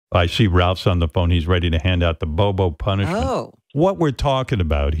I see Ralph's on the phone. He's ready to hand out the Bobo punishment. Oh. What we're talking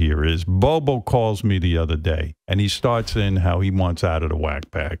about here is Bobo calls me the other day, and he starts in how he wants out of the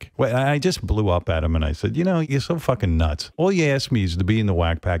Wack Pack. Well, I just blew up at him, and I said, you know, you're so fucking nuts. All you asked me is to be in the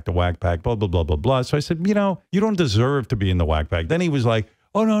Wack Pack, blah, blah, blah, blah, blah. So I said, you know, you don't deserve to be in the Wack Pack. Then he was like,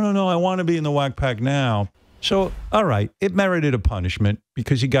 oh, no, I want to be in the Wack Pack now. So, all right, it merited a punishment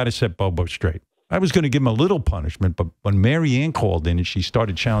because you got to set Bobo straight. I was going to give him a little punishment, but when Mary Ann called in and she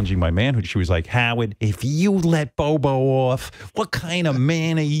started challenging my manhood, she was like, Howard, if you let Bobo off, what kind of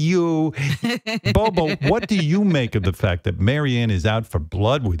man are you? Bobo, what do you make of the fact that Mary Ann is out for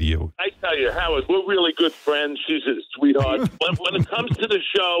blood with you? I tell you, Howard, we're really good friends. She's a sweetheart. When it comes to the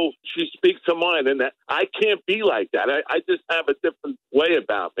show, she speaks her mind, and I can't be like that. I just have a different way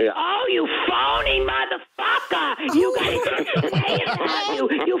about me. Oh, you phony motherfucker! You got a different way about you.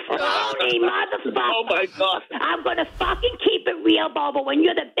 You phony motherfucker! Oh, my God. I'm going to fucking keep it real, Bobo, when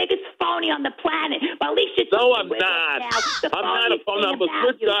you're the biggest phony on the planet. But at least you're No, I'm not. I'm not a phony. I'm a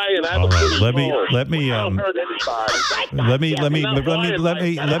good guy, and I'm a good let me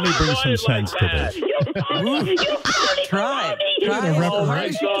bring some sense to this. You phony Try. Oh, my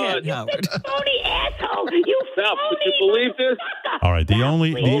God. You phony asshole. You Now, phony could you believe this? All right, the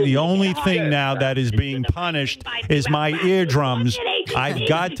only thing now that is being punished is my eardrums. I've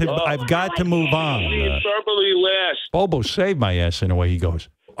got to move on. Verbally lashed. Bobo saved my ass in a way. He goes,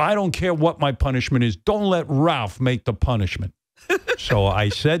 I don't care what my punishment is. Don't let Ralph make the punishment. So I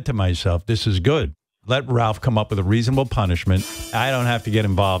said to myself, this is good. Let Ralph come up with a reasonable punishment. I don't have to get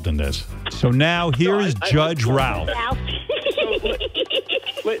involved in this. So now here is Judge Ralph.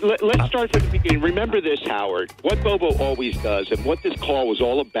 Let's start from the beginning. Remember this, Howard. What Bobo always does and what this call was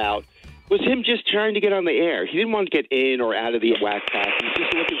all about was him just trying to get on the air. He didn't want to get in or out of the Wack Pack. He was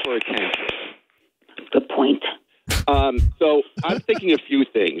just looking for attention. Good point. So I'm thinking a few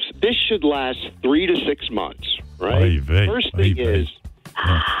things. This should last 3 to 6 months, right? First thing is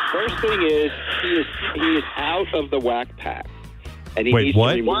he is out of the Wack Pack, and he needs to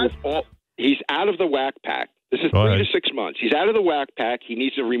remove all. He's out of the Wack Pack. This is 3 to 6 months. He's out of the Wack Pack. He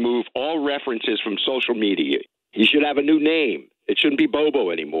needs to remove all references from social media. He should have a new name. It shouldn't be Bobo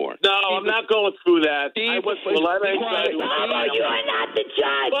anymore. No, I'm not going through that. Bobo, you're not the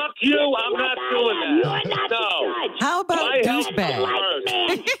judge. Fuck you. I'm not doing that. You're not the judge. How about douchebag?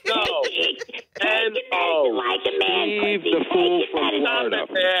 No. And like a man. Steve the Fool from Florida.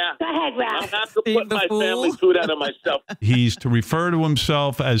 Go ahead, Ralph. I have to put my family through that on myself. He's to refer to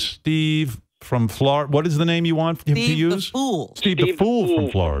himself as Steve from Florida. What is the name you want him to use? The Fool. Steve the Fool from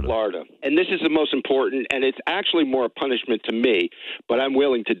Florida. And this is the most important, and it's actually more a punishment to me, but I'm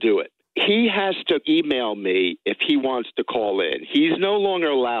willing to do it. He has to email me if he wants to call in. He's no longer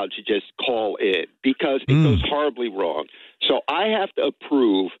allowed to just call in because it goes horribly wrong. So I have to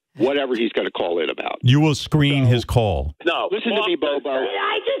approve whatever he's going to call in about. You will screen his call. No. Listen to me, Bobo. Did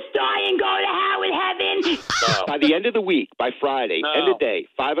I just die and go to Howard Heaven? No. By the end of the week, by Friday, end of day,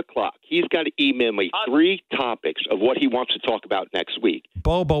 5 o'clock, he's got to email me 3 topics of what he wants to talk about next week.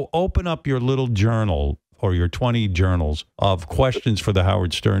 Bobo, open up your little journal or your 20 journals of questions for the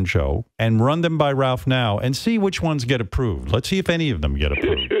Howard Stern Show and run them by Ralph now and see which ones get approved. Let's see if any of them get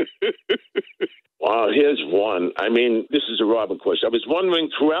approved. Wow, here's one. I mean, this is a Robin question. I was wondering,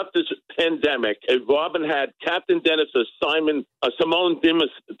 throughout this pandemic, if Robin had Captain Dennis or Simone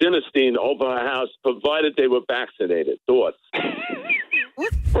Dynastine over her house, provided they were vaccinated. Thoughts?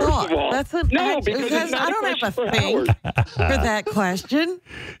 What thought? That's an no, because I don't have to think for that question.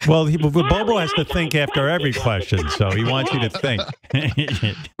 Well, Bobo has to think after every question, so he wants you to think.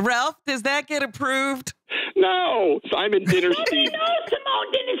 Ralph, does that get approved? No, Simon Dynastine. No,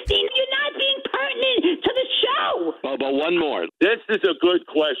 Simone Dynastine, you're not being pertinent to the show. Bobo, one more. This is a good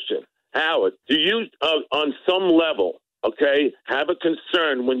question. Howard, do you, on some level, okay, have a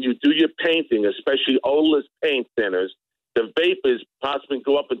concern when you do your painting, especially odorless paint thinners, the vapors possibly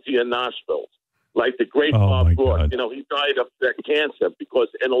go up into your nostrils, like the great Bob Ross. You know, he died of that cancer because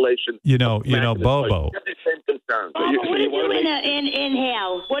inhalation. You know, Bobo. You have the same concern. Bobo, what did you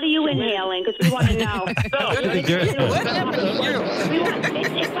inhale? What are you inhaling? Because we want to know. What happened to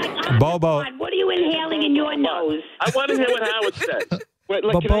you? Bobo. What are you inhaling in your nose? I want to hear what Howard said.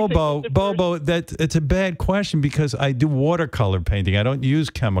 But Bobo, it's a bad question because I do watercolor painting. I don't use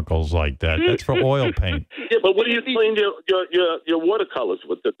chemicals like that. That's for oil paint. Yeah, but what do you clean your watercolors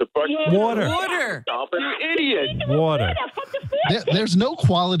with? The brush? Water. You idiot. Water. There's no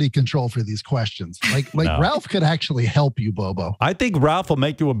quality control for these questions. Like no. Ralph could actually help you, Bobo. I think Ralph will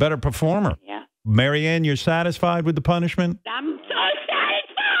make you a better performer. Yeah. Mary Ann, you're satisfied with the punishment? I'm so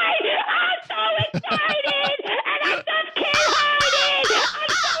satisfied. I'm so excited. And I just can't hide it. I'm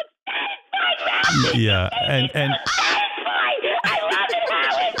so Yeah, and It's fine. I love it,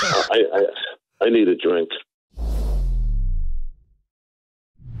 Howard. I need a drink.